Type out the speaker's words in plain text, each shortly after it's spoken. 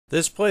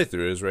This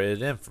playthrough is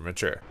rated M for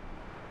mature.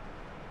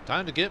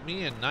 Time to get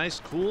me a nice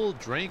cool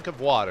drink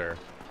of water.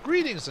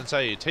 Greetings and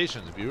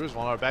salutations, viewers.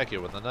 We're back here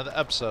with another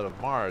episode of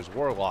Mars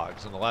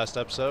Warlogs. In the last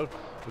episode,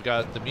 we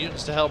got the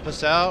mutants to help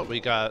us out.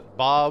 We got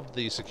Bob,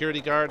 the security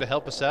guard, to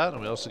help us out.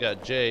 And we also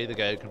got Jay, the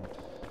guy who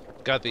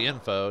got the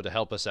info, to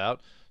help us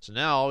out. So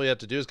now all we have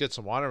to do is get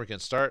some water. We can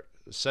start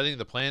setting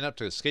the plan up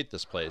to escape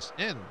this place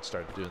and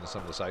start doing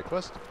some of the side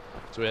quests.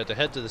 So we have to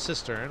head to the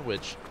cistern,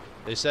 which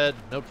they said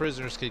no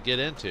prisoners could get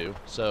into.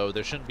 So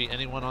there shouldn't be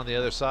anyone on the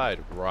other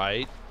side,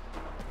 right?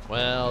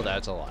 Well,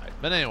 that's a lie.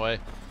 But anyway,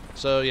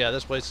 so yeah,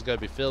 this place is going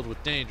to be filled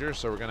with danger,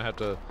 so we're going to have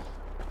to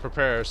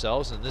prepare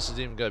ourselves, and this is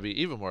even going to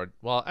be even more,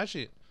 well,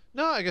 actually,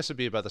 no, I guess it'd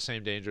be about the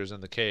same dangers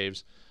in the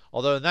caves.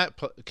 Although in that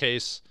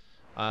case,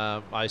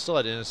 I still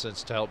had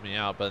Innocence to help me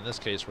out, but in this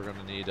case, we're going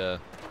to need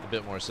a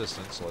bit more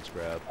assistance, so let's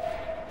grab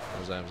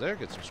those items there,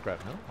 get some scrap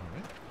metal,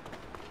 alright.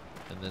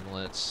 And then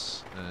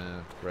let's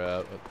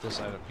grab this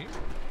item here.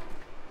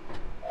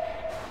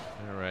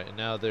 Alright, and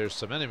now there's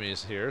some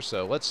enemies here,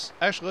 so let's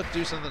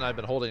do something I've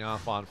been holding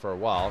off on for a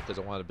while because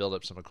I want to build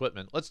up some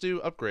equipment. Let's do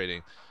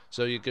upgrading.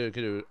 So you can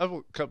do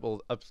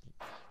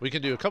we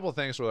can do a couple of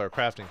things with our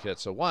crafting kit.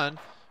 So one,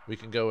 we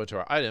can go into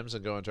our items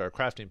and go into our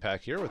crafting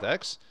pack here with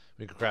X.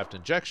 We can craft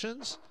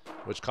injections,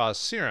 which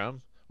cost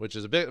serum, which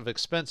is a bit of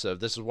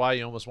expensive. This is why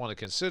you almost want to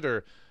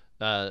consider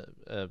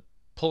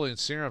pulling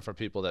serum from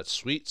people. That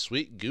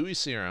sweet, gooey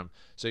serum,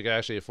 so you can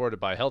actually afford to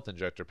buy health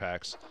injector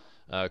packs.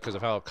 Because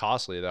of how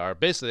costly they are.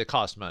 Basically, they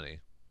cost money.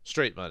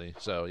 Straight money.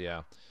 So,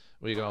 yeah.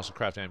 We can also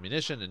craft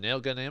ammunition and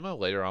nail gun ammo.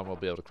 Later on, we'll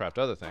be able to craft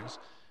other things.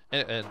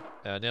 And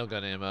nail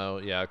gun ammo,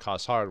 yeah, it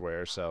costs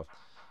hardware. So,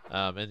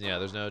 and yeah,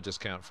 there's no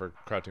discount for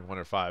crafting 1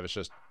 or 5. It's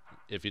just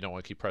if you don't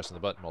want to keep pressing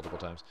the button multiple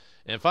times.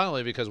 And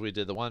finally, because we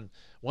did the one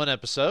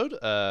episode,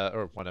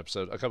 a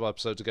couple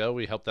episodes ago,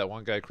 we helped that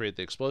one guy create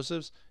the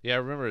explosives. Yeah, I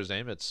remember his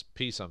name. It's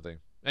P something.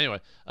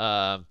 Anyway,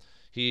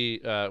 we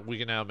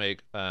can now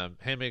make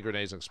handmade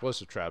grenades and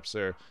explosive traps.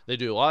 They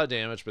do a lot of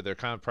damage, but they're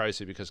kind of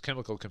pricey because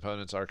chemical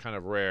components are kind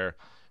of rare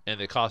and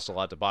they cost a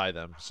lot to buy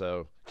them,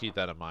 so keep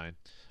that in mind.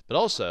 But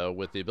also,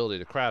 with the ability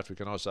to craft, we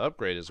can also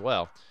upgrade as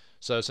well.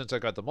 So since I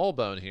got the mole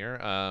bone here,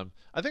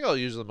 I think I'll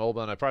use the mole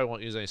bone. I probably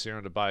won't use any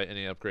serum to buy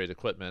any upgrade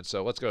equipment,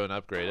 so let's go and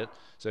upgrade it.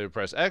 So we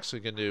press X,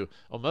 we can do,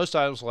 well, most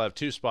items will have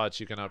 2 spots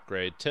you can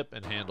upgrade, tip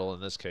and handle in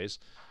this case.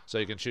 So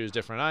you can choose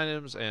different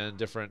items and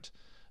different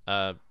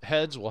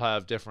heads will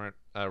have different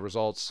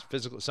results.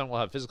 Some will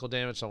have physical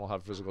damage, some will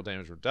have physical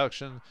damage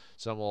reduction,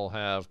 some will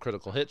have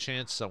critical hit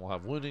chance, some will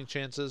have wounding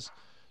chances.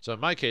 So in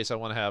my case, I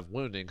want to have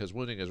wounding because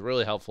wounding is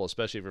really helpful,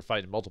 especially if you're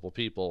fighting multiple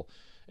people,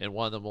 and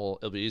one of them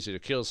it'll be easy to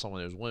kill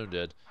someone who's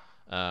wounded.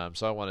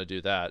 So I want to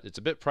do that. It's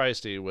a bit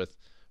pricey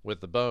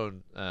with the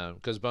bone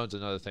because bone's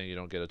another thing you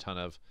don't get a ton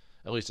of,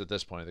 at least at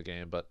this point of the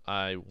game. But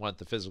I want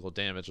the physical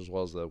damage as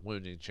well as the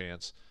wounding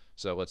chance.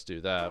 So let's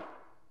do that.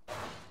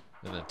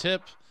 And then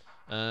tip.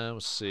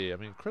 Let's see. I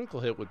mean,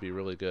 critical hit would be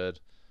really good.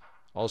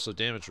 Also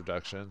damage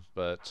reduction,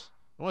 but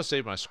I want to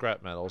save my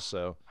scrap metal,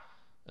 so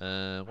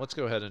let's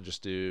go ahead and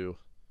just do.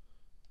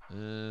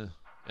 And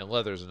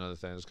leather is another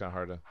thing. It's kind of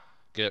hard to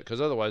get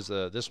because otherwise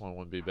this one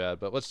wouldn't be bad.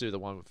 But let's do the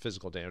one with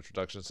physical damage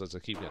reduction since I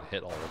keep getting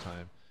hit all the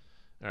time.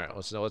 All right.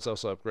 Let's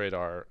also upgrade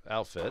our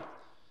outfit.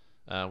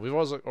 We've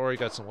also already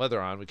got some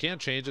leather on. We can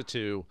change it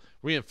to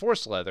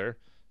reinforced leather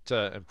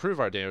to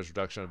improve our damage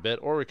reduction a bit,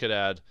 or we could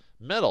add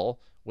metal,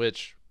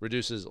 which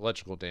reduces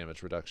electrical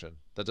damage reduction.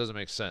 That doesn't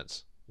make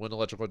sense. Wouldn't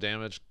electrical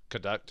damage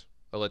conduct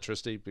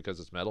electricity because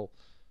it's metal?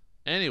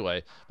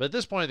 Anyway, but at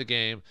this point of the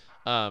game,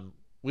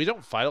 we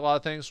don't fight a lot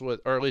of things with,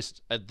 or at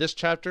least at this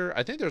chapter,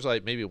 I think there's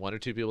like maybe 1 or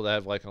 2 people that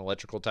have like an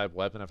electrical type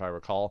weapon, if I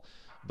recall,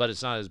 but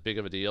it's not as big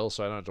of a deal,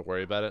 so I don't have to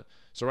worry about it.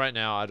 So right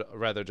now, I'd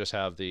rather just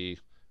have the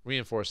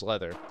reinforced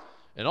leather.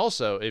 And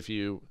also, if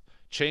you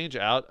change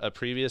out a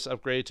previous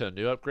upgrade to a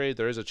new upgrade,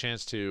 there is a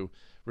chance to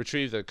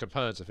retrieve the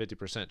components, a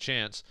 50%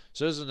 chance.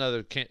 So there's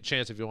another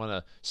chance if you want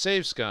to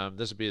save scum.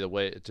 This would be the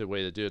way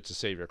to do it to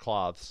save your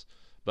cloths.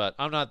 But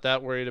I'm not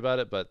that worried about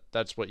it. But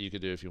that's what you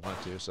could do if you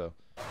want to. So,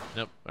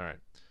 nope. All right,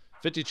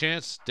 50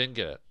 chance, didn't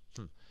get it.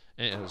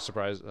 And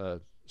surprise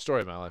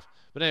story of my life.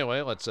 But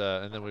anyway, let's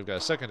and then we've got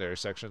a secondary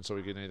section, so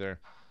we can either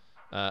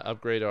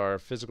upgrade our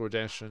physical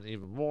reduction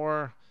even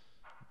more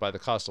by the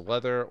cost of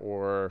leather,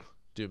 or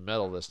do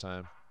metal this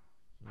time.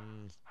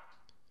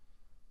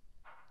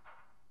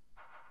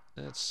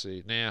 Let's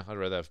see. Nah, I'd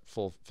rather have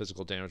full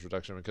physical damage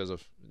reduction because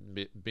of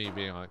me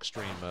being on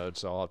extreme mode,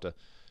 so I'll have to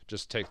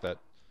just take that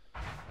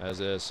as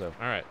is. So,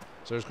 alright.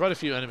 So there's quite a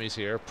few enemies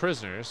here.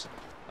 Prisoners.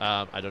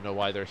 I don't know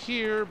why they're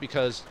here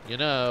because, you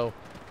know,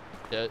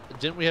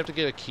 didn't we have to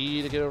get a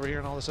key to get over here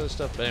and all this other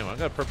stuff? But anyway, I'm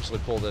going to purposely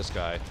pull this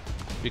guy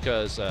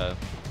because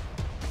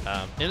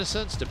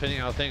Innocence,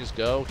 depending on how things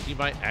go, he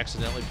might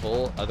accidentally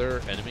pull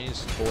other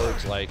enemies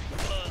towards, like,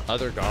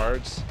 other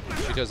guards,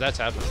 because that's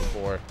happened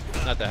before.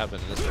 Not that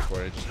happened in this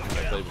before, I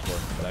played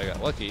before, but I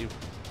got lucky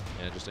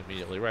and just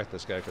immediately wrecked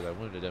this guy because I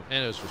wounded him,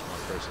 and it was just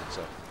one person,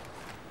 so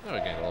now we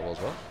gained a level as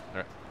well.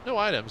 Alright, no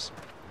items.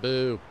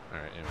 Boo.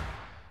 Alright, anyway,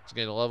 let's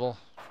gain a level.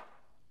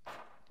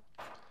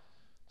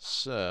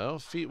 So,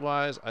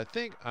 feat-wise, I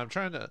think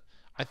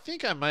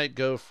I might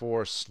go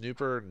for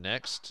Snooper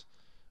next,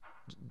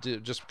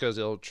 just because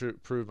it'll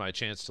prove my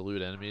chance to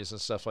loot enemies and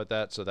stuff like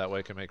that, so that way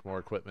I can make more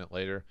equipment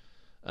later.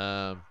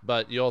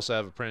 But you also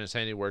have Apprentice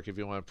Handiwork if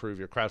you want to improve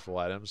your craftable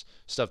items,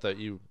 stuff that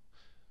you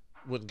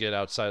wouldn't get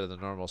outside of the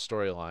normal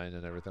storyline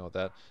and everything like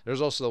that.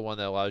 There's also the one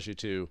that allows you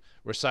to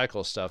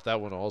recycle stuff. That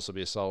one will also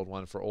be a solid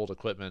one for old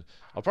equipment.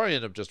 I'll probably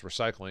end up just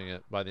recycling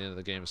it by the end of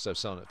the game instead of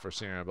selling it for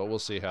serum, but we'll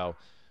see how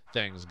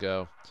things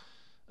go.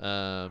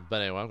 But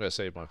anyway, I'm going to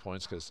save my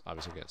points because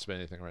obviously I can't spend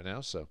anything right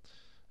now. So,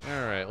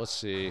 alright, let's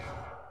see.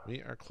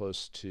 We are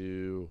close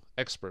to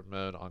expert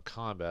mode on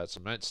combat,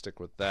 so I might stick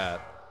with that.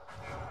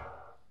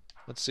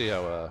 Let's see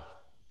how,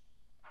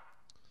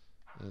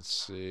 let's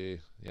see.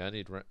 Yeah, I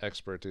need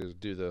expert to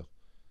do the...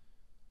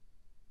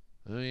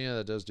 Oh yeah,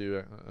 that does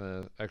do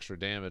extra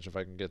damage if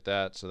I can get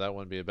that, so that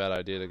wouldn't be a bad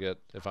idea to get,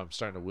 if I'm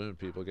starting to wound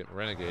people, get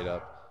Renegade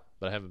up.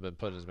 But I haven't been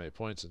putting as many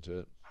points into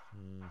it.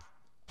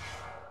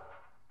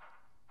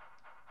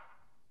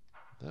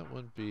 That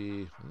wouldn't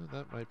be...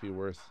 that might be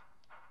worth...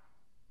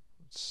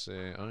 Let's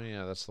see. Oh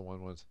yeah, that's the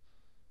one with...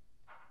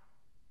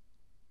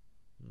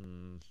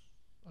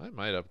 I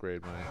might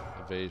upgrade my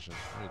evasion.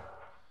 Let me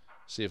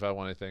see if I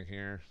want anything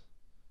here.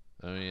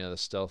 Oh yeah, the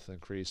stealth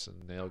increase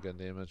and nail gun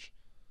damage.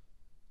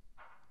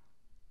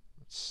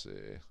 Let's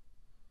see.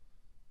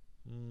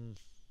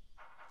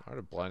 Art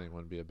of Blinding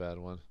wouldn't be a bad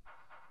one.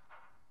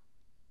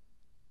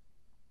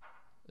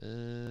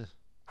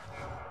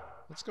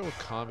 Let's go with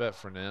combat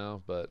for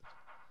now,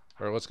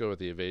 or let's go with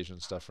the evasion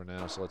stuff for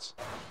now. So let's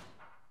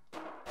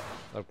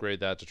upgrade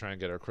that to try and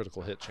get our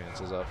critical hit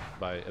chances up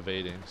by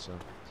evading. So,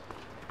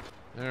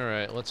 all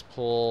right, let's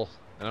pull.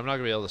 And I'm not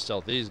gonna be able to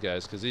stealth these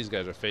guys because these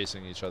guys are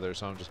facing each other.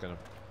 So I'm just gonna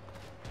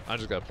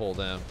pull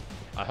them.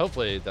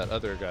 Hopefully that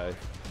other guy.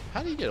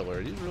 How do you get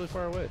alerted? He's really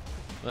far away.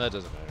 Well, that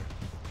doesn't matter.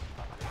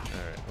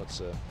 All right, let's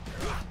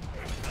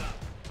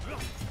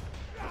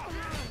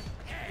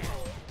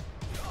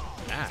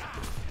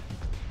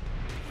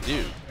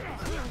dude.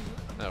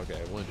 Okay,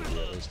 I wounded you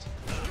at least.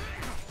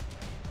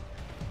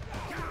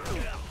 Oh,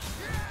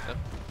 okay.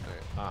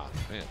 Ah,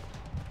 man.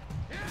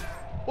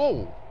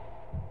 Whoa.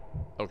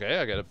 Okay,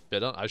 I got a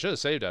bit on. I should have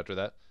saved after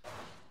that.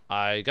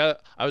 I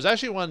was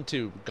actually wanting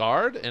to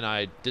guard, and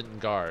I didn't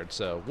guard.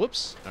 So,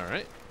 whoops. All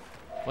right.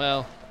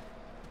 Well,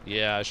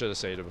 yeah, I should have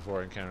saved it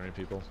before encountering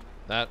people.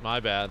 My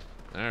bad.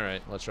 All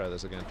right, let's try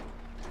this again.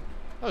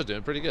 I was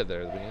doing pretty good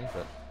there at the beginning,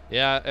 but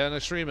yeah, in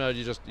extreme mode,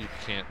 you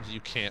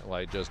can't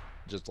like just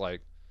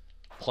like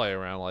play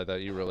around like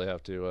that. You really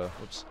have to.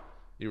 Whoops.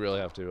 You really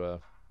have to.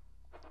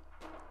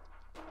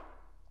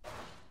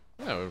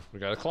 Yeah, we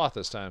got a cloth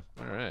this time.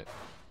 All right.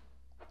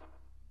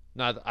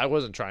 I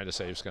wasn't trying to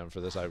save scum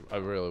for this. I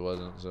really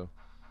wasn't. So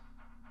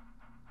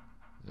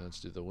let's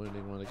do the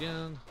wounding one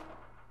again,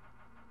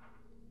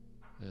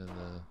 and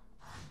the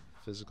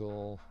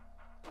physical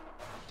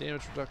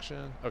damage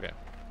reduction. Okay.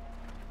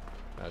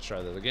 Let's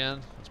try that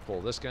again. Let's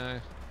pull this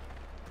guy.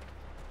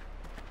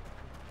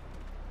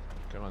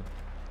 Come on.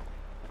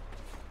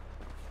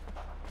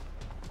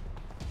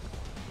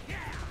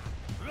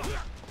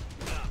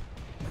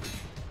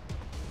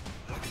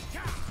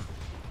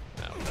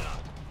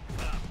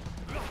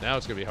 Now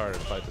it's going to be harder to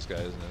fight this guy,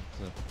 isn't it?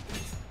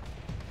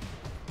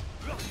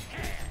 So.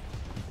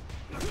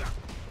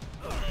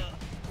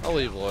 I'll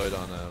leave Lloyd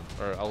on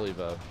or I'll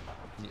leave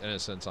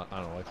Innocence on, I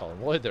don't know what I call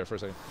him, Lloyd there for a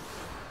second.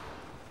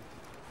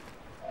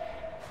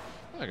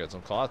 I got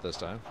some cloth this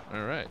time.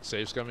 Alright,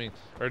 safe's coming,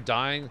 or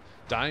dying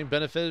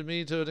benefited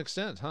me to an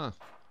extent, huh?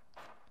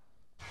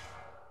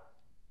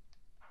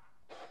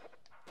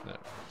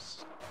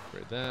 Let's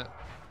upgrade that.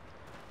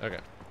 Okay.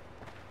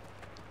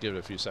 Give it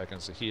a few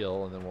seconds to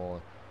heal, and then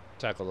we'll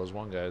tackle those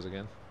one guys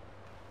again.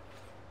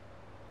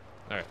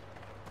 Alright.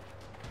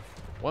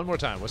 One more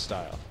time with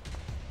style.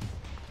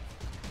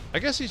 I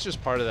guess he's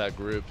just part of that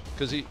group,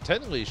 because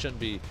technically he shouldn't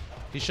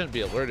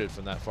be alerted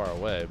from that far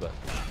away, but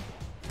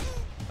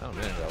oh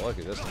man, got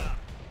lucky this time.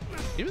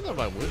 Even though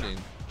my wounding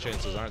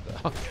chances aren't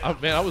that. Oh,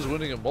 man, I was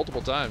wounding him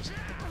multiple times.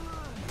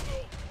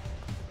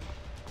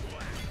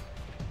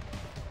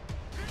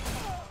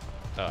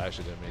 Oh, I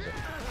actually didn't mean to.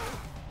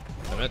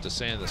 I meant to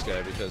sand this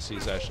guy because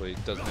he's actually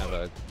doesn't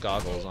have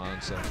goggles on,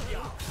 so.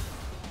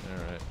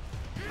 Alright.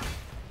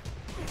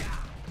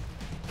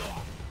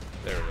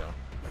 There we go.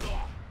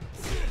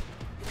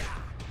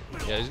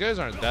 Yeah, these guys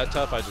aren't that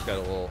tough. I just got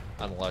a little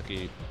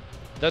unlucky.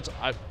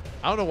 I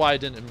don't know why I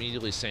didn't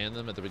immediately sand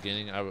them at the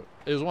beginning.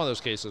 It was one of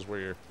those cases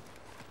where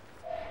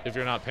if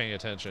you're not paying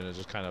attention, it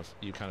just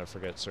you kind of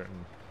forget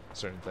certain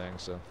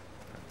things. So,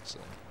 let's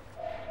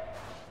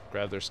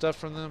grab their stuff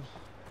from them.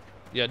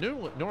 Yeah,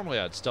 normally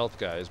I'd stealth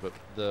guys, but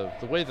the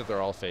way that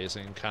they're all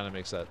facing kind of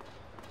makes that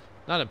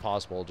not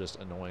impossible, just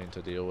annoying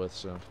to deal with.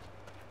 So,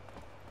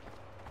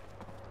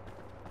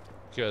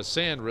 because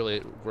sand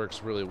really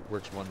works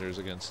wonders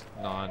against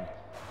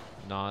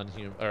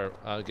non-human or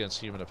against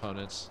human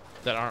opponents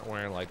that aren't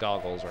wearing like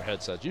goggles or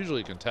headsets. Usually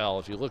you can tell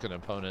if you look at an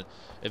opponent,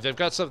 if they've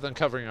got something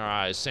covering their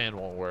eyes, sand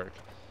won't work.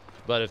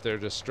 But if they're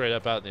just straight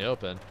up out in the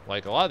open,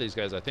 like a lot of these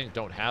guys, I think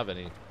don't have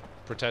any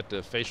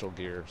protective facial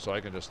gear, so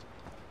I can just,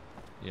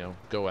 you know,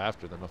 go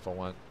after them if I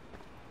want.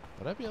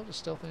 Would I be able to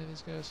stealth any of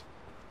these guys?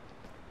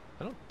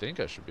 I don't think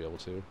I should be able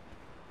to,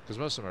 because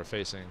most of them are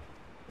facing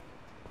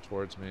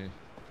towards me.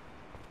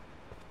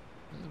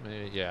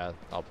 Maybe, yeah,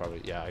 I'll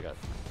probably, yeah,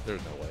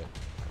 there's no way.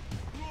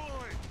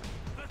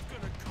 That's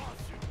gonna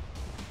cost you.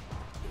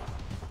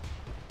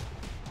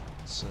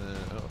 So,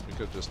 oh, we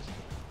could just...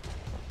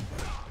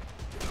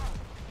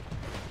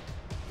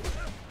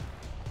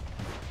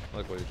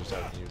 Luckily, we just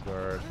have a new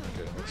guard.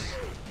 Okay, let's...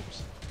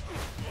 Oops.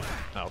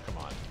 Oh, come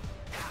on.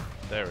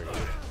 There we go.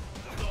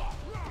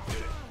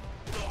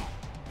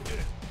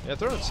 Yeah,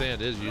 throwing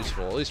sand is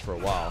useful, at least for a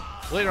while.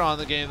 Later on in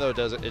the game, though, it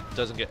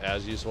doesn't get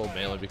as useful,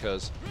 mainly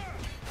because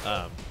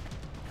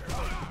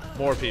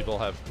more people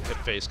have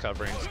face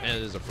coverings, and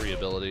it is a free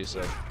ability,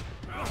 so...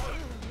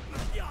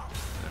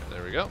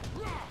 There we go.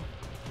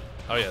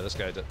 Oh yeah, this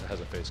guy has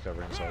a face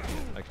covering, so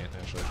I can't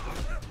actually...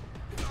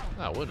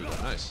 Oh, wounded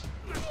him, nice.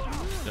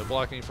 No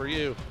blocking for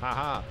you,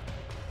 haha.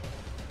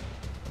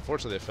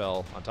 Unfortunately, they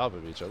fell on top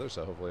of each other,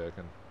 so hopefully I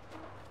can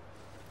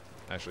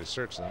actually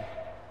search them.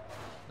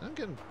 I'm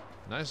getting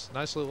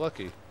nicely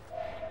lucky.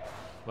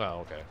 Well,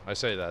 okay, I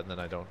say that and then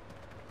I don't.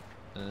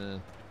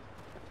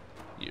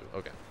 You,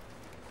 okay.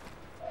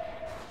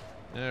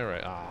 All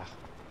right,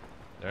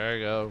 there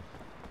you go.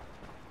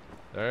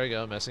 There you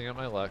go, messing up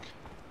my luck.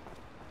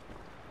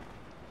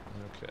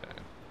 Okay.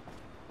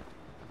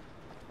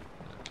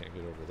 I can't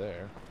get over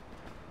there.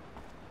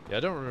 Yeah, I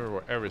don't remember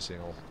where every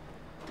single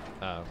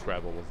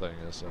grabbable thing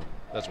is, so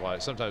that's why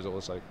sometimes it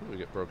looks like we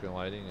get broken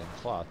lighting and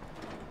cloth.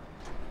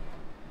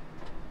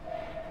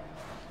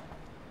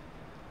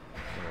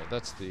 Alright,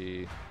 that's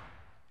the...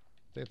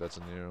 I think that's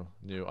a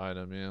new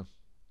item, yeah. I'm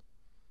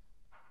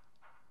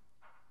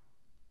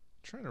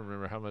trying to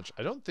remember how much...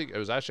 I don't think it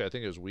was actually... I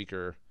think it was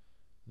weaker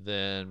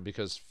than...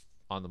 Because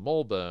on the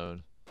mole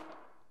bone...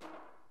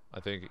 I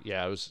think,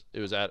 yeah, it was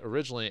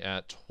originally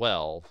at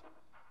 12,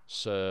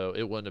 so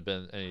it wouldn't have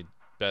been any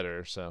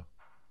better. So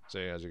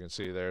yeah, as you can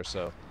see there,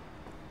 so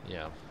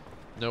yeah,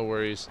 no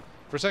worries.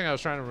 For a second, I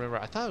was trying to remember.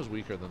 I thought it was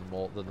weaker than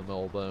the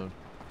mole bone.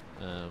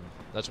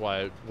 That's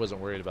why I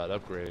wasn't worried about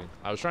upgrading.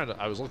 I was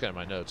looking at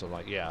my notes. I'm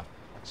like, yeah,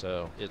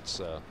 so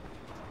it's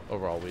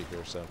overall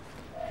weaker. So,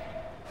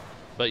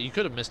 but you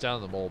could have missed out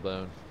on the mole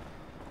bone.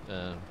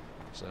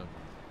 So.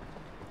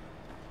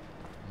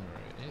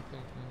 Alright,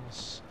 anything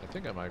else? I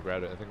think I might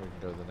grab it. I think we can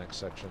go to the next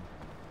section.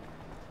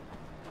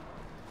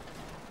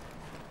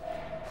 No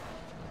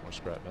more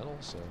scrap metal,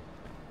 so...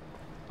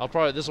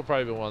 this will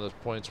probably be one of those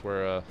points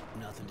where,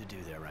 Nothing to do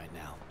there right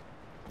now.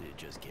 It'd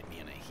just get me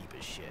in a heap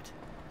of shit.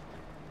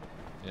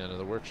 Yeah, to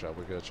the workshop,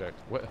 we gotta check.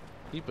 What?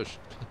 Heap of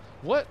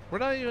what? We're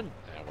not even...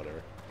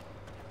 whatever.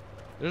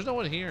 There's no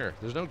one here.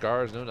 There's no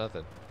guards, no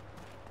nothing.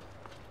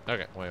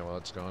 Okay, wait, well,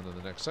 let's go on to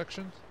the next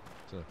section.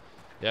 So...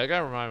 Yeah, I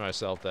gotta remind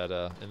myself that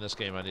in this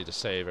game I need to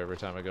save every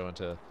time I go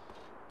into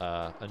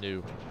a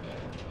new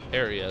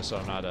area, so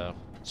I'm not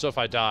so if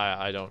I die,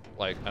 I don't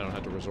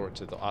have to resort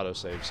to the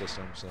autosave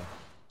system. So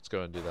let's go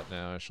ahead and do that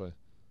now, actually,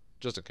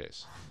 just in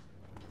case.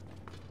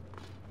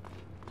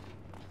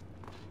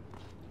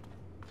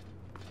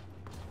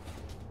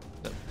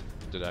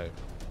 Did I?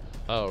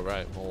 Oh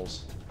right,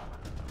 moles.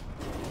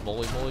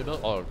 Moly.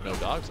 Oh, no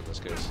dogs in this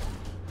case.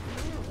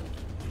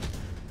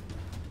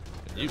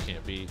 You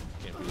can't be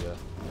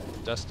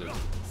dusted.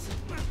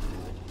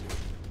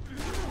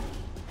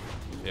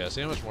 Yeah,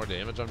 see how much more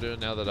damage I'm doing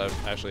now that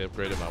I've actually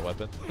upgraded my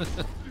weapon? I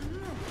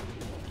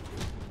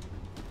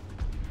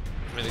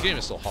mean, the game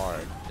is still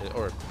hard,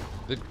 or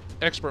the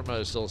expert mode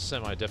is still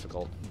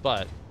semi-difficult,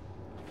 but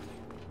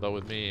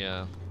with me,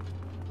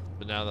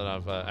 but now that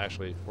I've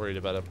actually worried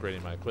about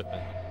upgrading my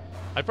equipment,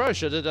 I probably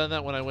should have done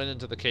that when I went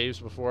into the caves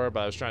before, but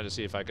I was trying to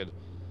see if I could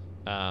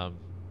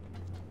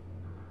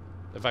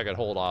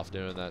hold off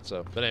doing that.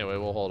 So, but anyway,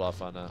 we'll hold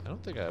off on. I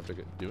don't think I have to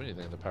do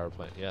anything in the power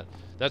plant yet.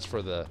 That's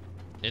for the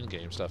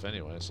in-game stuff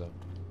anyway. So,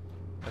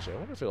 actually, I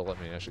wonder if it'll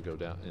let me actually go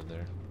down in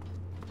there.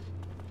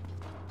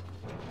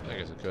 I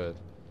guess it could,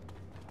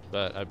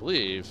 but I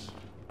believe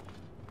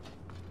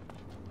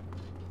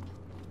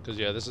because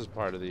yeah, this is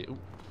part of the. Ooh.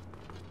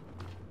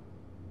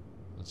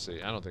 Let's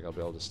see. I don't think I'll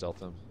be able to stealth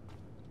them.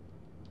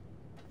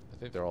 I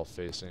think they're all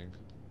facing.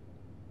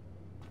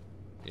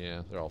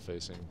 Yeah, they're all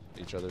facing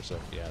each other. So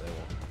yeah, they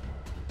won't.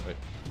 Wait.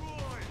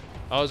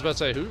 I was about to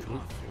say, who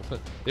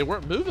they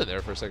weren't moving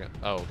there for a second.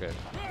 Oh, okay.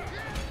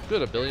 Good,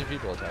 1 billion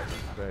people attacking.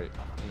 Great.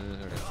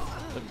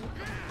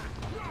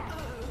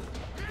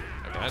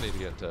 Okay, I need to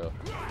get into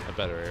a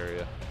better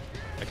area.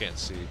 I can't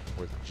see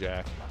worth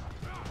jack.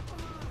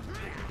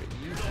 Okay,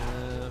 you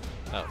have...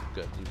 Oh,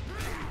 good.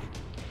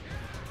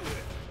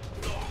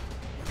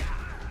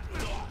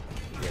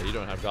 Yeah, you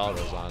don't have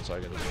goggles on, so I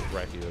can just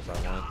wreck you if I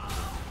want.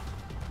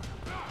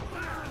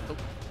 Oh.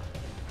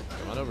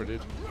 Come on over,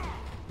 dude.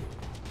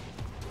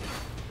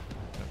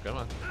 Come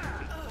on.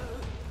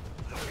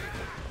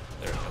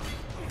 There we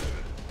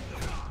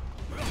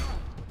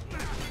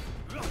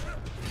go.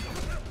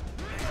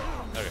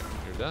 Okay,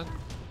 you're done.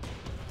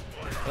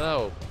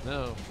 Oh,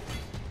 no.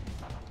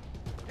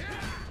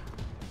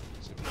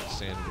 See if we can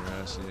sand your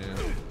ass, yeah.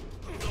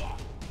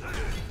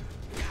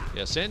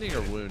 Yeah, sanding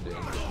or wounding.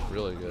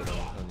 Really good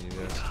on you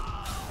guys.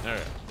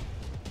 Alright.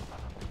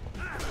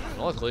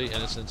 Luckily,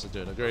 Innocence is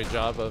doing a great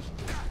job of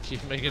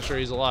making sure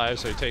he's alive,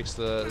 so he takes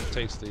the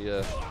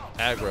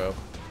aggro.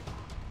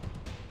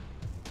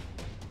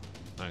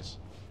 Nice.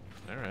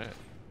 Alright.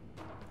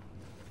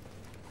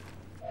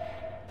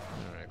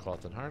 Alright,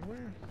 cloth and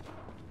hardware.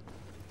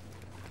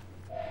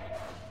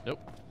 Nope.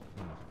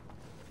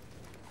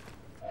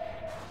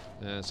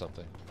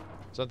 Something.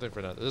 Something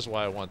for that. This is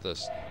why I want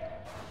this.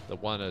 The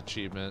one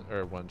achievement,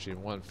 or one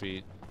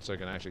feat, so I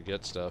can actually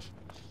get stuff.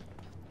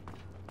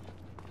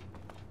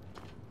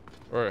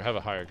 Or have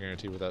a higher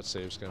guarantee without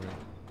saves coming.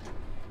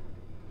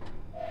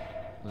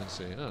 Let's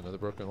see. Oh, another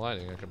broken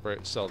lighting. I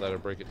can sell that or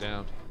break it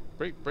down.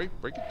 Break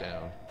it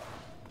down.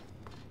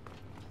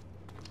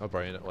 I'll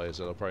probably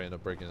end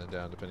up breaking it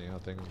down depending on how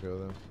things go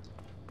though.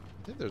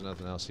 I think there's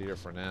nothing else here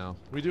for now.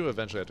 We do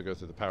eventually have to go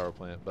through the power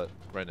plant, but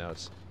right now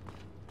it's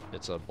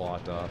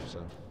blocked off,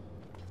 so.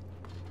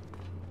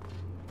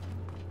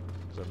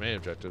 Because our main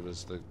objective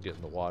is to get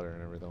in the water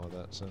and everything like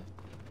that, so.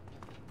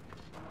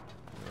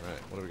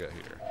 Alright, what do we got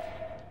here?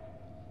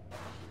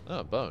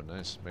 Oh, bone,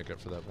 nice. Make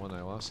up for that one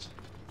I lost.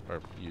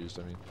 Or used,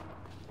 I mean.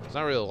 It's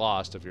not really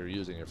lost if you're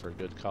using it for a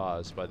good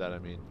cause. By that I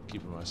mean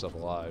keeping myself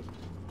alive.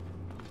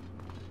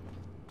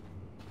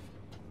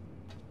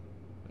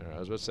 Alright, I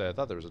was about to say, I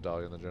thought there was a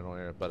dog in the general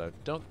area, but I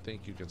don't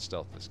think you can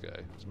stealth this guy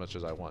as much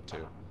as I want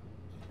to.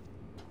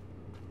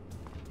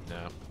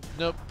 No.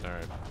 Nope.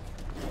 Alright.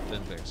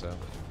 Didn't think so.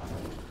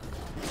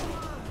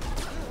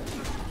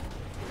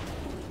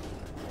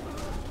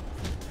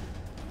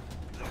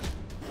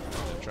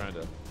 I'm trying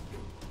to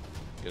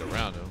get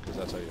around him, because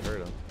that's how you hurt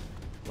him.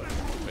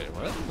 Wait,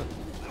 what?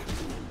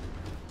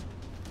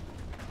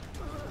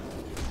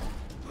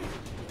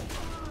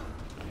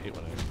 I hate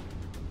when it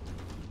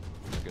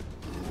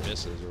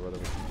misses or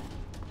whatever.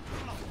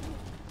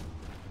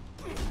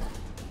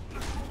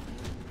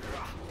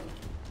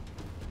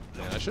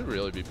 Man, I should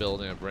really be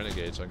building up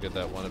Renegade so I can get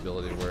that one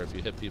ability where if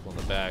you hit people in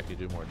the back, you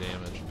do more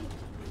damage.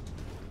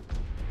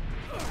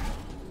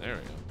 There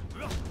we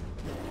go.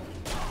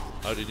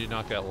 Oh, did you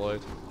knock out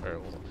Lloyd?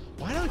 Or,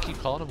 why do I keep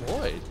calling him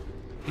Lloyd?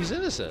 He's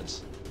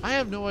Innocence. I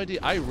have no idea.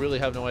 I really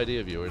have no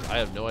idea, viewers. I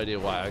have no idea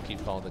why I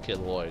keep calling the kid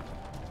Lloyd.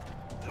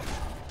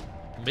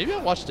 Maybe I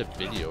watched a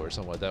video or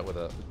something like that with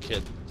a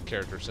kid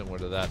character similar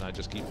to that, and I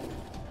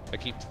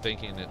keep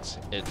thinking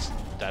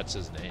that's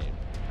his name.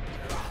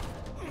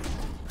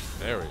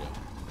 There we go.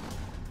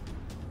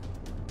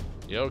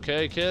 You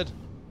okay, kid?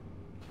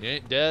 You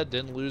ain't dead?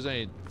 Didn't lose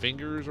any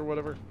fingers or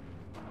whatever?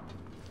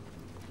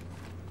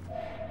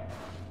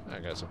 I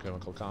got some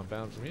chemical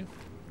compound from you.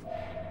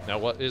 Now,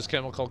 what is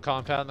chemical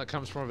compound that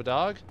comes from a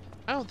dog?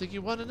 I don't think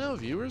you want to know,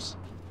 viewers.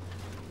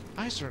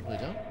 I certainly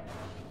don't.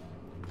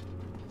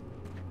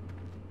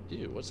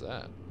 Ew, what's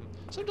that?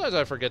 Sometimes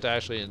I forget to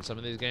actually, in some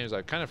of these games,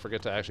 I kind of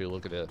forget to actually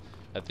look at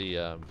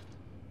the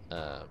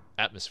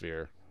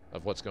atmosphere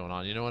of what's going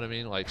on. You know what I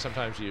mean? Like,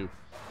 sometimes you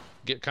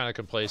get kind of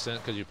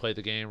complacent because you play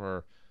the game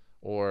or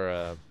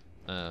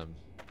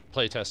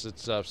play tested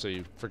stuff, so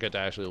you forget to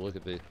actually look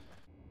at the...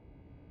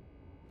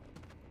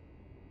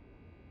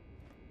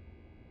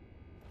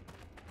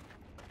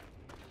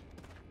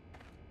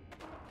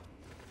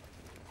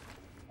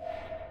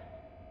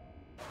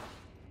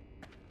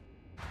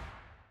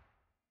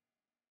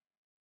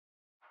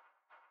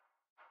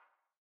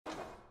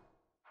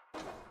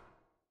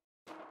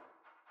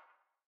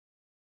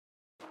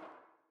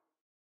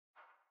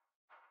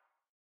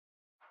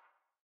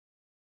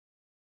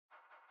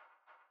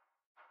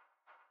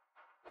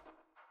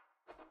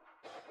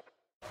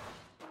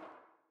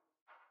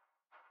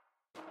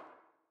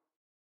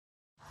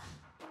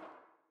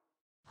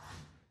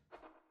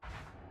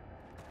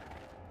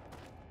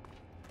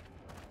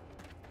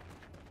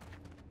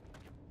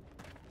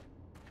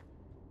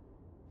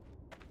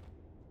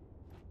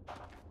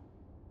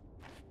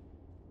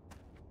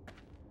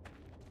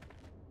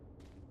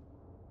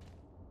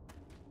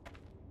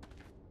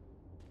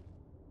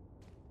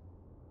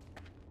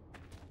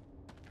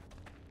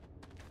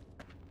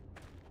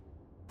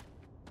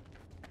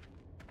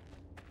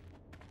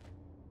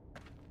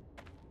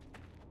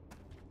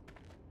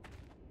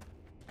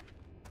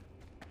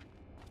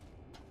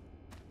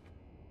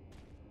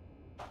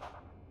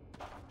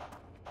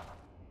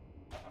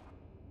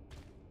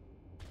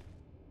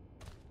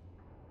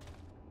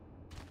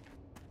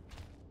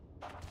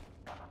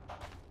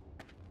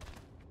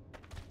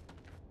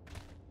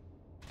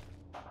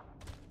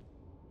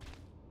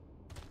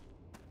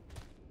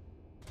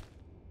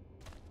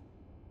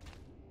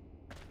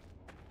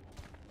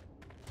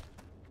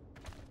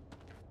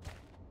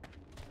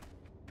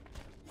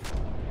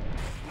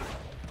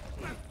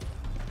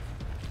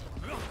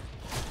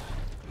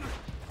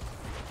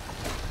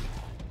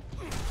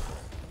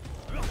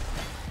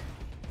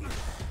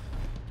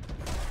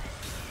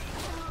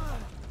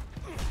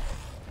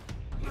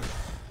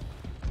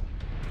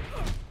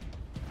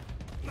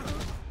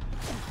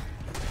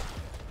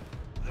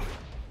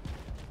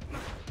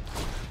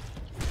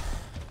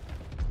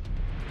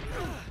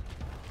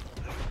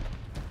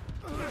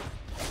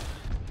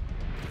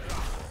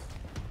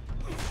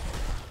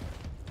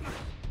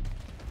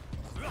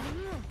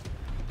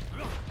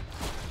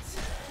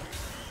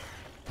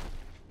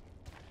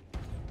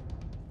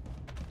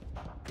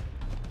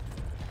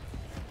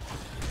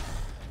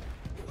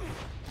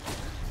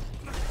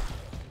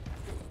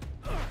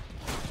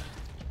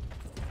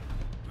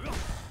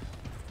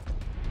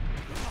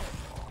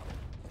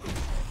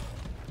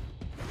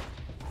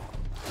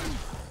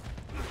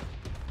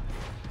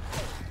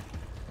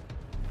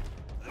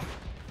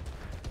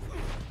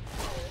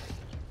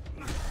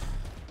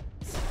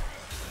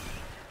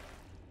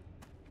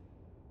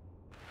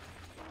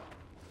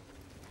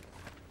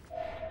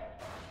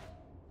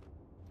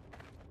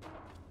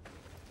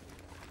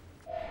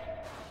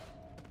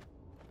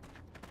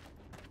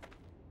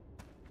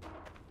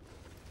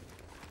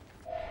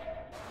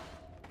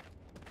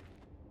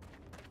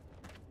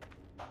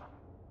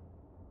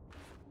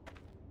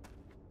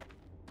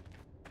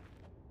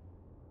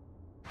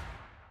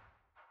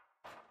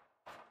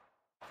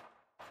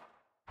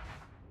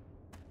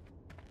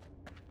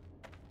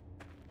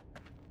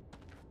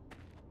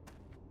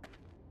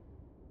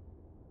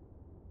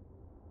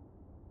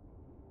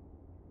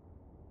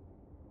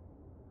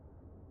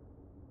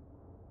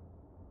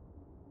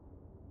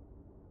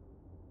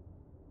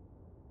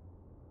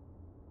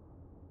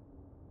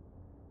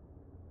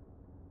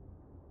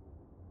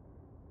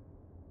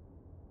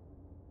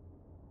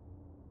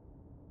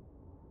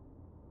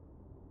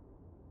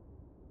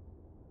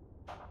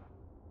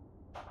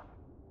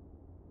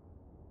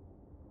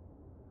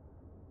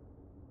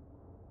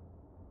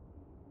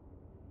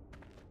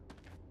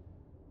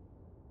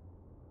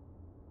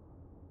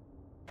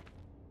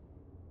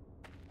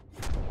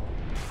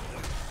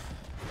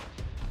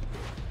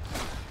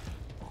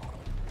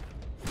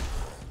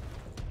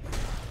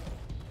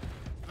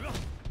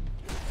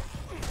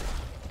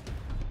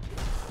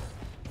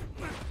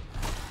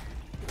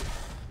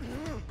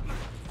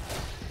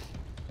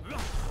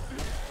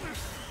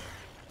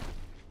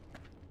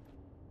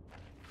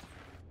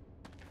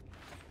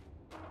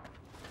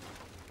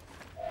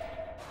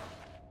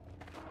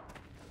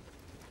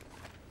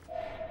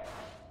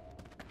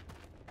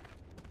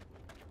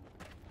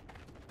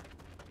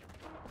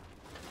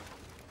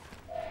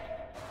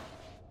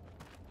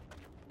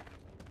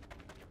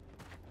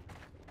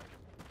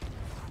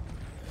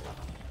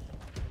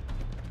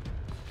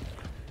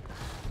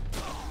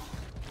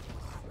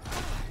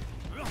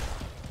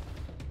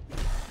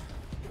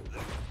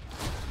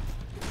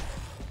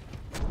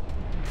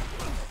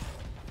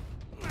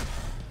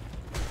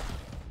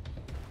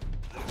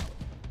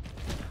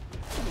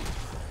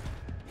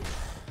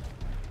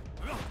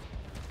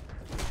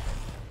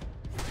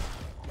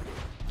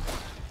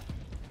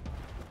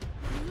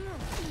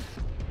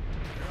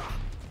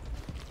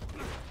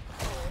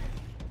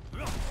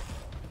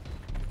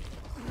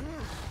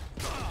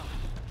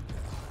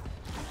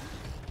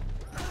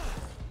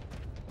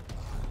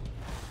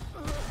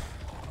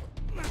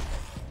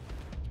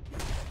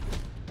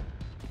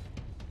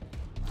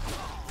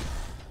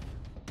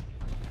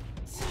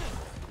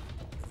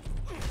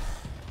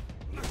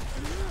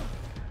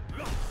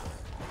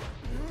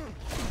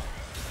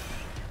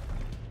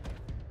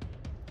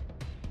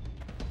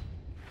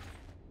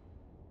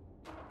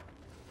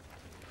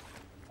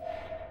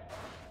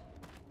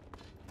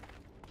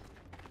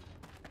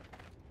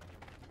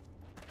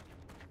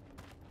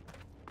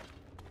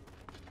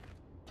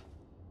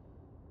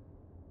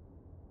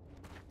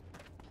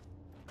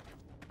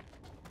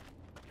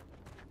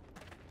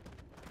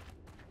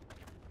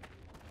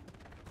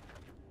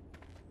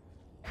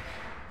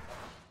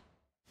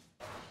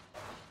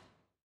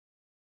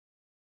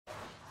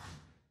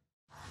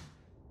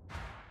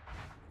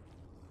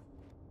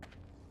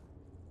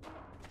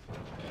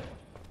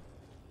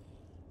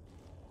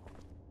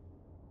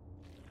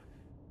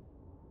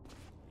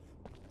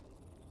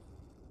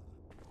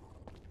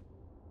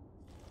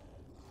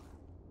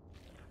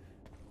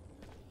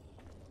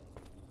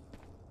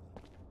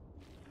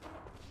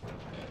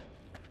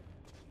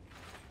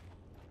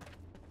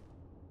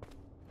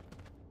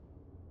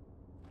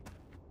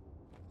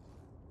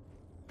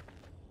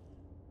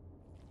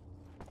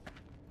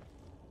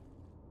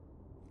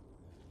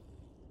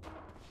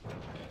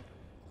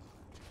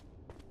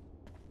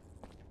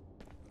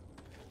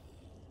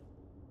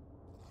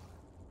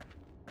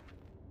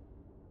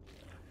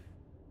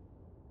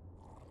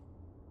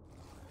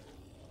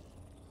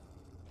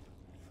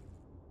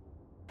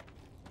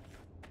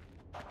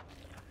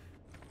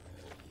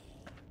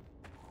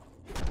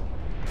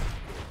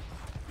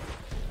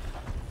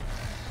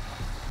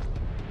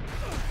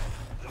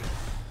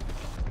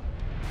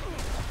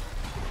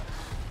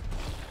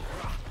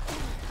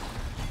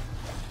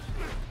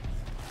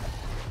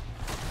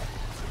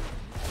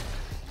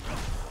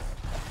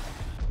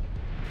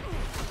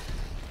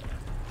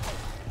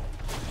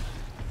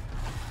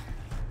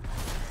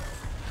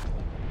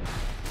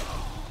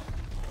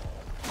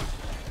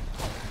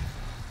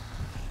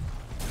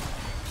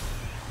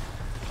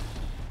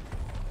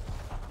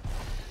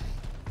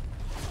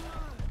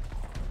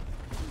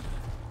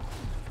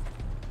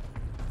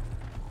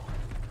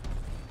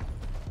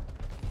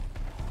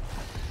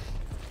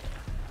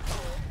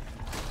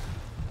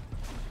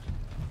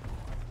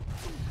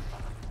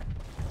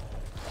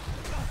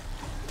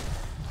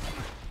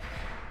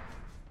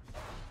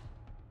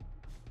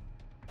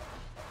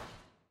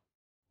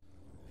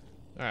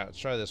 Alright, let's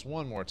try this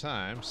one more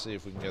time. See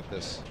if we can get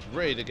this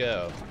ready to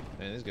go.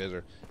 Man, these guys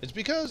are... It's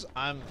because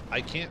I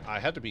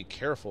have to be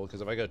careful, because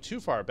if I go too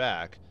far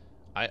back,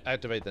 I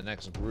activate the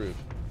next group.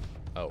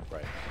 Oh,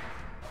 right.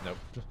 Nope.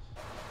 So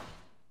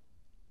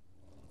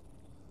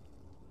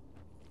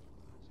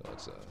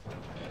let's,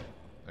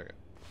 okay.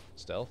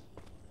 Stealth.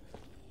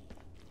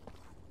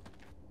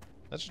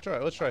 Let's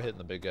try hitting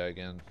the big guy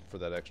again for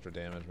that extra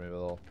damage. Maybe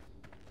they'll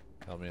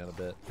help me out a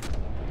bit.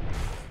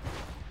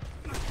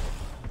 Alright,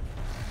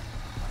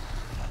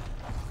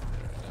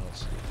 now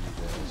let's get you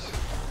guys.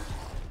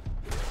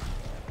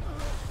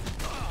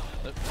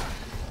 Nope.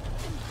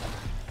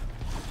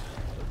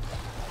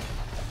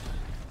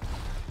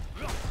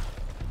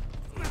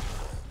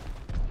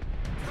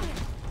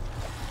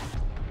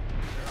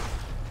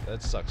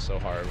 That sucks so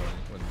hard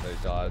when they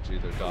dodge,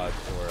 either dodge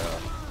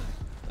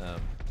or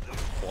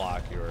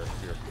block your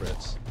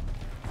crits.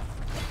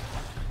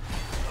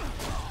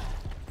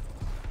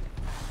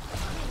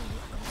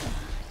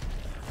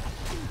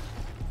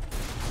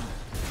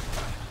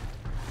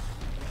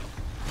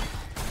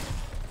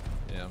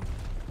 Yeah, I'm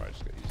probably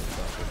just gonna use a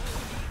bunch of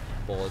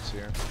bullets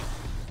here.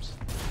 Oops.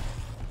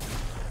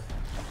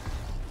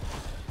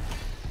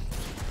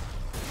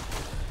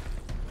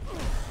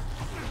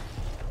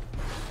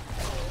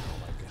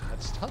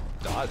 Stop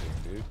dodging,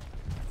 dude.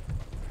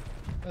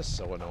 That's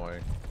so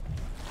annoying.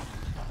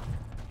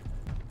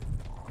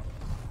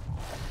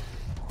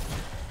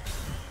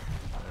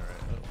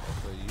 Alright, oh,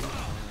 hopefully you are...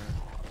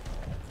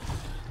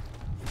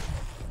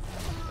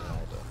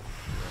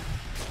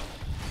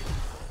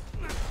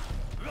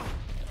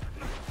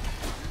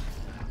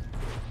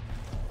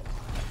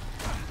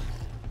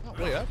 Oh,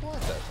 wait, I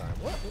blocked that time.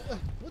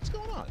 What's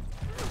going on?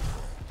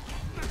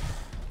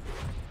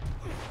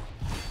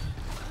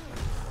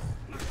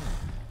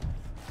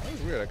 That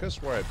was weird. I could have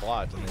swore I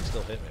blocked and they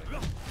still hit me.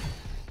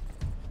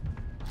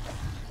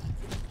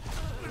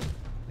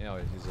 Yeah,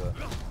 he's a...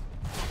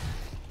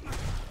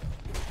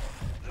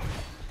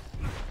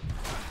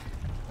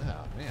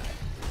 Oh, man.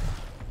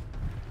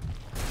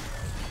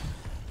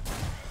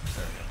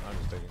 There we go. I'm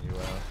just taking you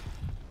out.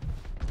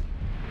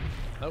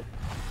 Nope.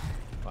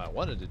 I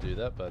wanted to do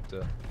that, but...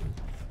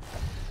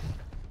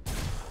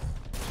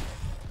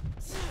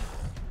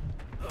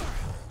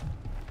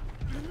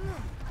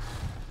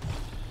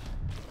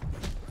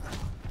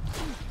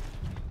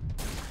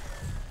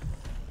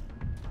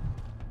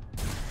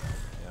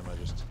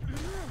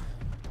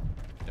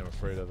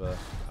 afraid of I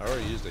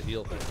already used a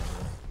heal thing.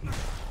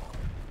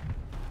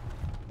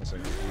 Unless I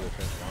can do a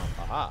pinch bomb.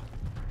 Aha!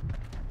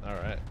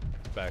 Alright.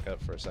 Back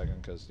up for a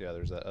second, because, yeah,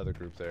 there's that other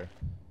group there.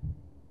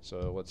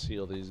 So, let's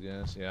heal these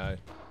guys. Yeah, I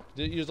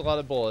did use a lot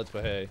of bullets,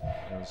 but hey,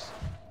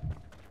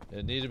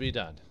 it needed to be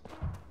done.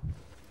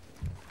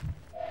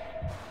 No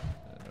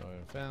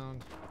item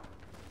found.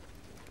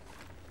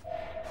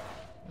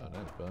 Oh,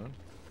 nice bone.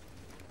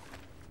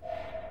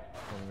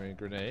 Homemade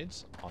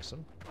grenades.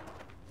 Awesome.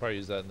 Probably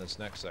use that in this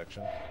next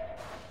section.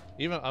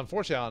 Even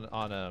unfortunately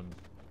on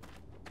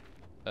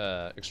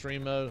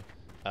extreme mode,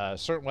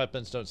 certain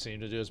weapons don't seem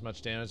to do as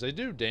much damage. They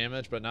do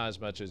damage, but not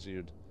as much as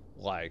you'd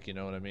like. You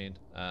know what I mean?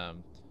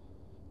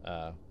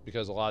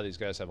 Because a lot of these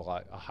guys have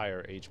a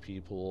higher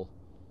HP pool.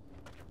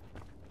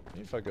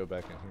 Maybe if I go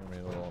back in here,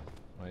 maybe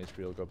my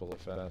HP will go up a little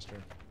faster.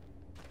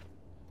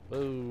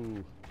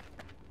 Whoa!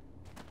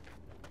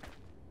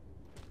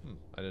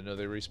 I didn't know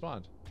they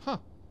respawned. Huh?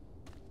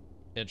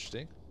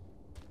 Interesting.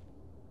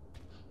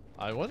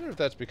 I wonder if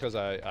that's because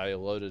I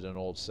loaded an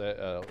old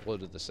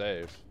loaded the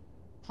save.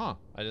 Huh?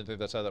 I didn't think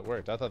that's how that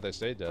worked. I thought they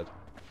stayed dead.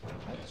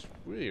 That's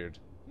weird.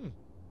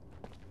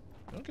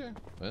 Okay.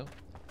 Well,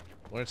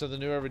 learn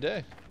something new every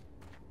day.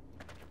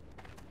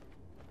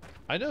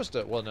 I noticed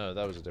that. Well, no,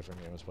 that was a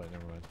different game I was playing.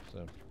 Never mind.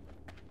 So.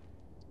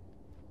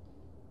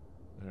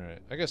 All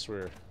right. I guess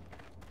we're.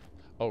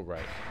 Oh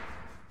right.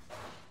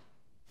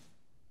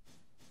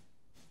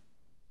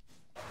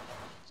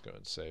 Let's go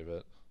and save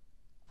it.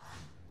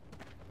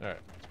 Alright,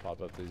 let's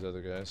pop up these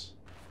other guys.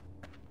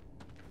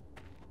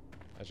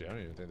 Actually, I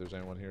don't even think there's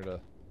anyone here to,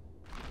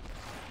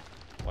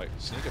 like,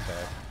 sneak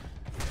attack.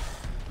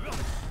 Yeah,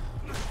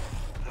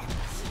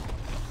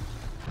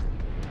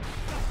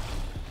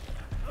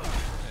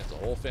 it's a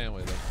whole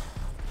family then.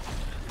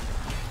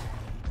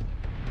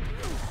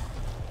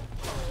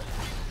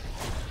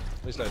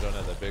 At least I don't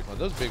have that big one.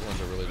 Those big ones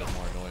are really the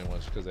more annoying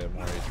ones because they have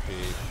more HP.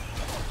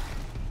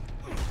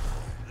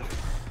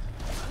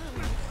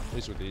 At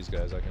least with these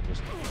guys, I can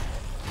just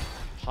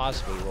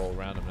possibly roll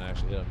around them and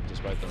actually hit them,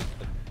 despite them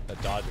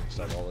dodging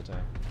stuff all the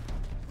time.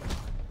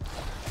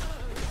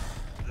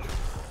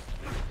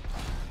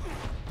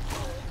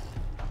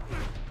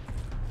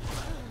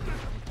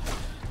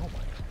 Oh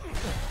my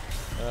god.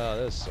 Oh,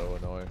 that's so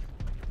annoying.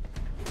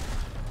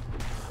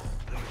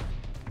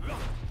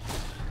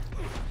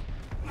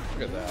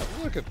 Look at that.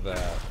 Look at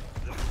that.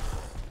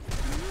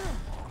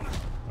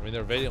 I mean,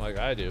 they're evading like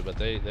I do, but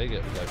they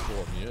get like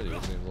full immunity,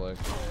 it seems like.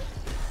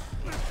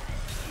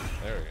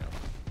 There we go.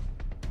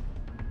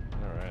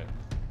 Alright.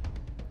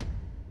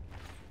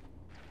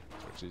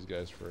 Search these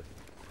guys for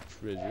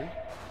treasure.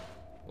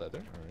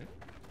 Leather, alright.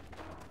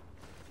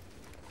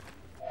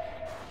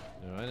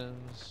 New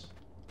items.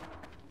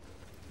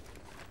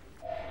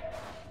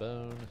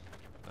 Bone.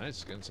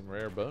 Nice, getting some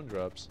rare bone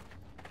drops.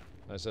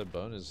 I said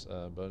bone is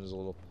a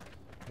little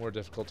more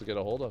difficult to get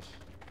a hold of.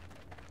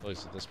 At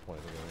least at this point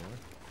anyway.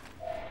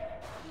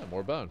 Yeah,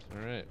 more bone.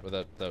 Alright.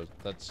 Well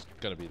that's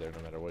gonna be there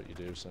no matter what you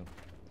do, so.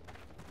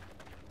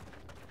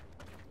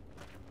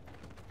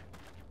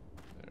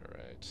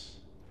 Alright.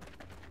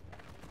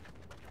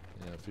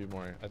 Yeah, a few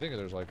more. I think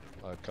there's like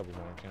a couple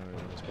more encounters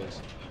in this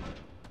place.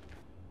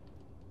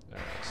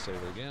 Alright, save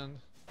it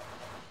again.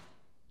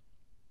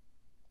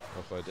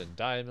 Hopefully I didn't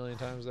die a million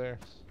times there.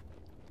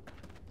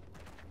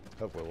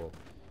 Hopefully we'll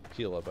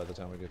heal up by the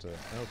time we get to it.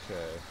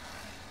 Okay.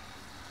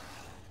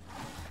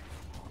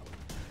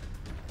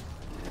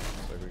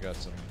 Looks like we got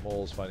some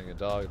moles fighting a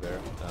dog there.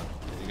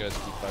 Can you guys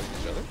keep fighting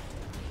each other?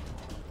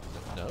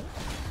 No?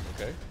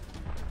 Okay.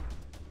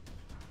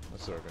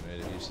 Let's throw a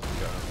grenade at you since we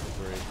got him for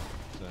free.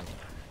 So.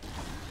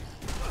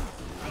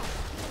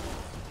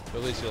 But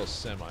at least he'll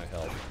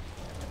semi-help.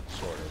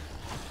 Sort of.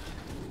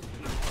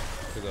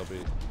 Because they'll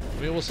be...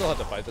 I mean, we'll still have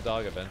to fight the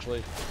dog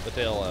eventually, but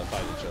they'll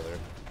fight each other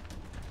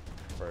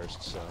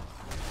first, so...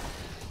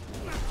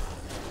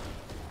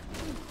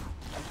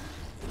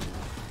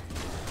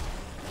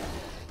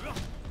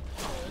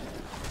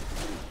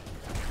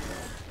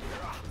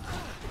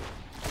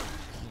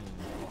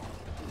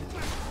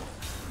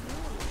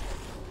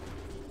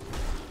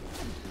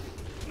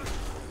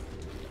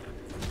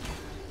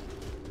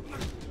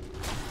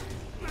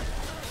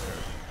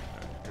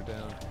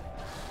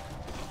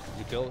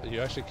 You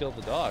actually killed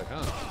the dog,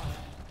 huh?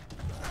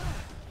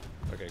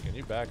 Okay, can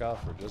you back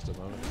off for just a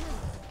moment?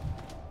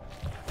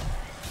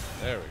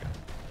 There we go.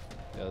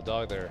 Yeah, the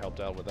dog there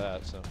helped out with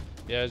that, so...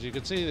 Yeah, as you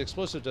can see, the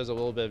explosive does a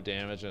little bit of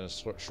damage in a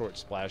short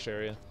splash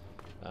area.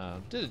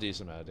 Did a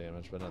decent amount of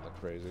damage, but nothing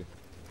crazy.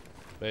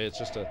 But it's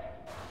just a...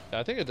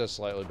 I think it does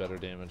slightly better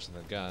damage than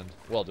the gun.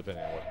 Well,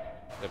 depending on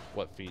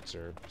what feats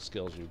or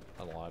skills you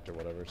unlocked or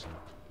whatever, so...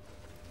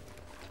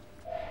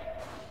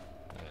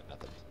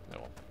 nothing.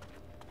 No.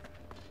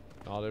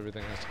 Not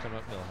everything has to come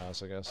up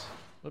Millhouse, I guess.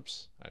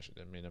 Oops. I actually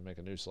didn't mean to make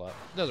a new slot.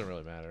 Doesn't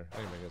really matter.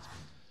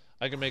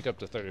 I can make up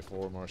to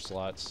 34 more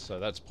slots, so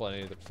that's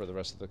plenty for the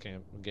rest of the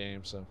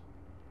game, so.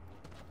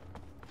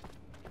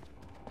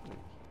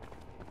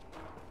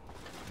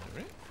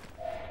 Alright.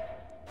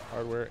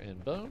 Hardware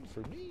and bone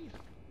for me.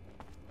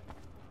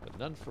 But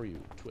none for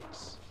you,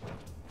 Twix.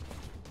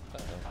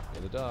 Uh-oh. Yeah,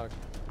 the dog.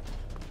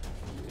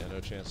 Yeah, no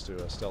chance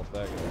to stealth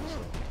back there,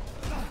 so.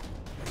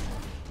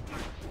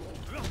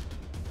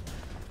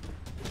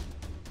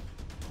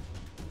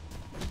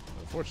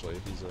 Unfortunately,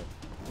 he's a...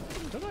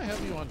 Don't I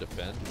have you on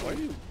defend? Why are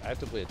you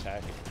actively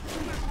attacking?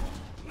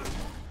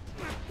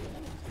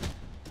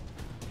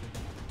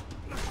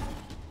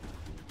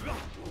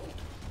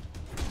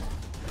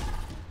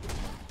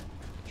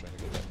 Trying to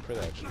get that crit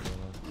action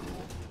going on.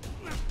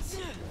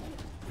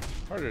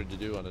 Harder to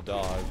do on a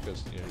dog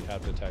because you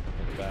have to attack him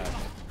from the back.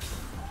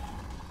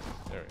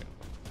 There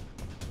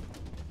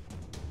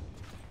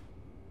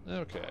we go.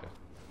 Okay.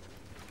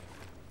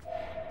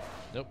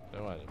 Nope,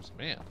 no items.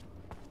 Man.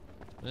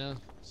 Yeah,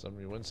 some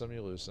you win, some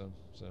you lose some,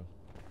 so.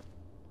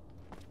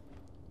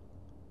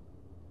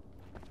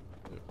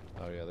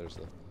 Oh yeah, there's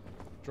the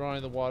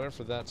drawing the water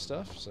for that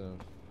stuff, so.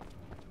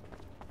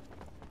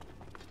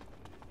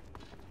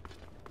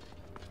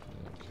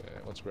 Okay,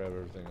 let's grab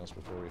everything else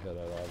before we head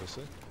out,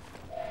 obviously.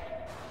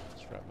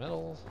 Scrap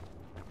metal.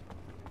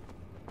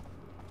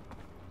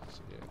 Let's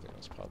see if anything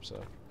else pops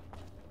up.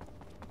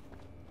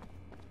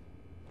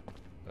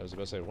 I was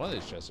about to say, one of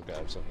these chests have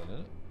got something in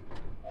it.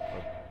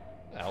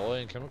 Alloy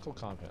and chemical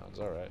compounds,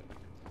 alright.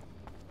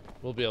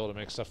 We'll be able to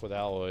make stuff with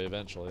alloy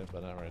eventually,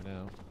 but not right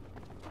now.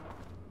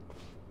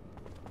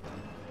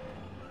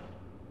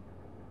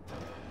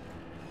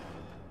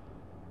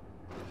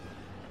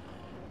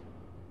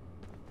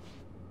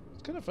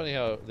 It's kind of funny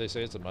how they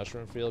say it's a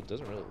mushroom field. It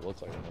doesn't really look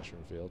like a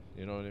mushroom field,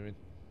 you know what I mean?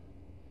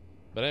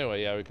 But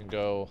anyway, yeah, we can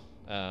go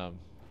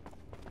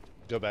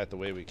back the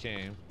way we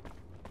came.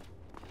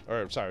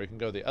 Or, sorry, we can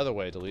go the other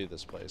way to leave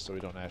this place, so we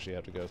don't actually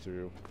have to go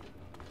through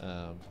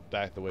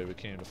back the way we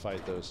came to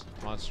fight those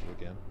monsters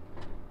again.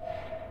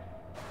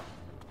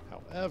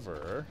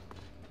 However,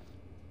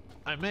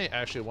 I may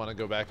actually want to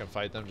go back and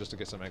fight them just to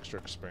get some extra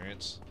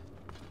experience.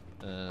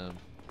 Yeah,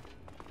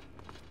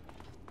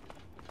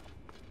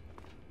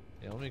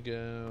 let me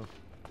go.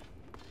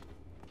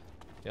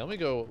 Yeah,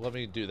 let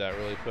me do that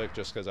really quick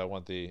just because I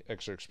want the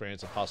extra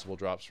experience and possible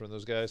drops from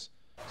those guys.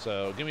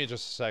 So give me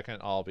just a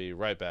second. I'll be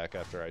right back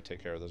after I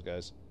take care of those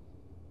guys.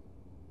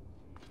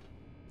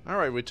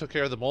 Alright, we took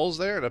care of the moles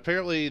there, and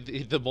apparently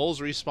the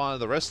moles respawn in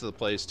the rest of the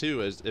place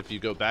too, as if you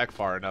go back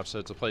far enough, so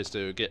it's a place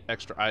to get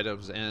extra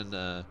items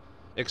and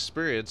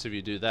experience if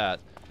you do that.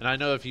 And I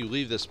know if you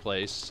leave this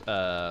place,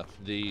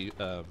 the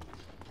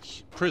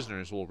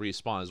prisoners will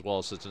respawn as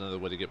well, so it's another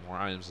way to get more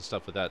items and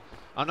stuff with that.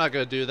 I'm not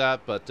going to do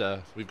that,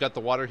 but we've got the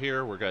water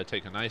here. We're going to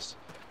take a nice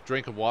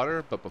drink of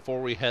water, but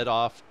before we head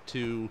off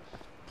to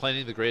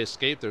planning the Great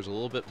Escape, there's a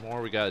little bit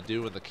more we got to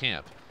do in the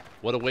camp.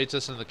 What awaits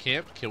us in the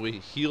camp? Can we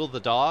heal the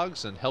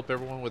dogs and help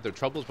everyone with their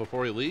troubles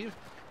before we leave?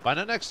 Find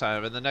out next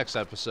time in the next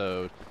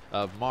episode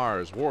of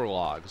Mars War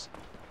Logs.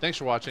 Thanks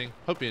for watching.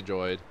 Hope you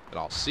enjoyed, and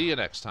I'll see you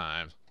next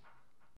time.